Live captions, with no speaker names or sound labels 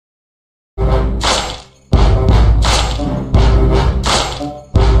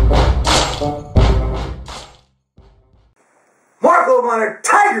Lobliner,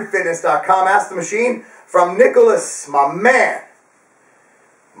 TigerFitness.com. Ask the Machine from Nicholas, my man.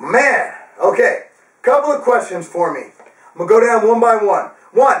 Okay, couple of questions for me. I'm going to go down one by one.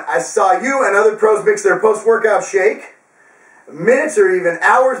 One, I saw you and other pros mix their post-workout shake minutes or even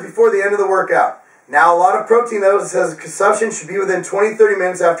hours before the end of the workout. Now, a lot of protein, though, says consumption should be within 20-30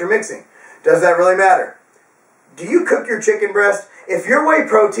 minutes after mixing. Does that really matter? Do you cook your chicken breast? If your whey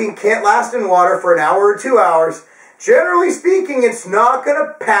protein can't last in water for an hour or 2 hours, generally speaking, it's not going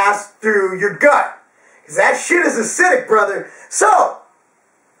to pass through your gut. Because that shit is acidic, brother. So,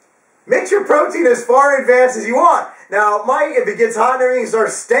 mix your protein as far in advance as you want. Now, if it gets hot and everything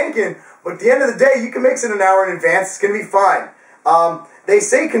starts stinking, but at the end of the day, you can mix it an hour in advance. It's going to be fine. They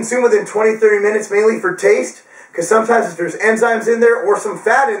say consume within 20-30 minutes, mainly for taste, because sometimes if there's enzymes in there or some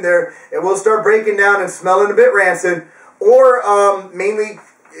fat in there, it will start breaking down and smelling a bit rancid. Or mainly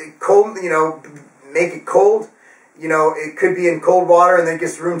cold, make it cold. It could be in cold water and then it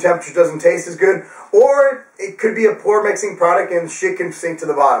gets to room temperature, doesn't taste as good. Or it could be a poor mixing product and shit can sink to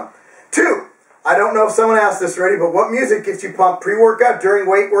the bottom. 2, I don't know if someone asked this already, but what music gets you pumped pre-workout, during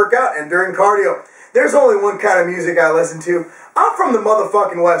weight workout, and during cardio? There's only one kind of music I listen to. I'm from the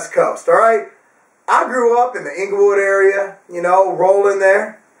motherfucking West Coast, alright? I grew up in the Inglewood area, rolling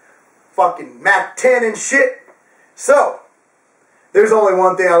there. Fucking Mac 10 and shit. So, there's only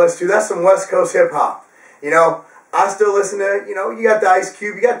one thing I listen to. That's some West Coast hip-hop. I still listen to, you got the Ice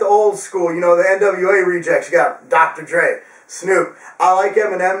Cube, you got the old school, the NWA rejects, you got Dr. Dre, Snoop. I like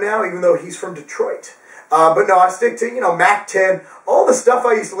Eminem now, even though he's from Detroit. But no, I stick to, Mac 10. All the stuff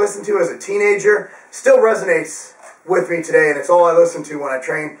I used to listen to as a teenager still resonates with me today, and it's all I listen to when I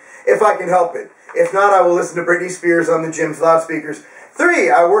train, if I can help it. If not, I will listen to Britney Spears on the gym's loudspeakers. 3,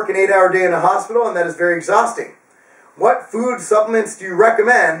 I work an 8-hour day in a hospital, and that is very exhausting. What food supplements do you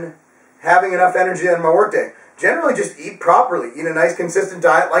recommend having enough energy in my workday? Generally, just eat properly. Eat a nice, consistent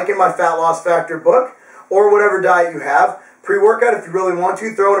diet, like in my Fat Loss Factor book, or whatever diet you have. Pre-workout, if you really want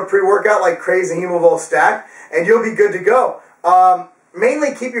to, throw in a pre-workout like Craze and Hemovol Stack, and you'll be good to go.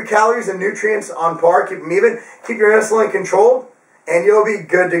 Mainly keep your calories and nutrients on par, keep them even, keep your insulin controlled, and you'll be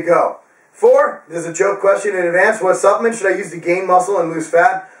good to go. 4, this is a joke question in advance. What supplement should I use to gain muscle and lose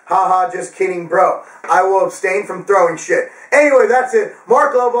fat? Haha, just kidding, bro. I will abstain from throwing shit. Anyway, that's it.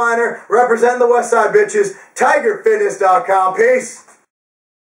 Marc Lobliner, representing the West Side bitches. TigerFitness.com. Peace.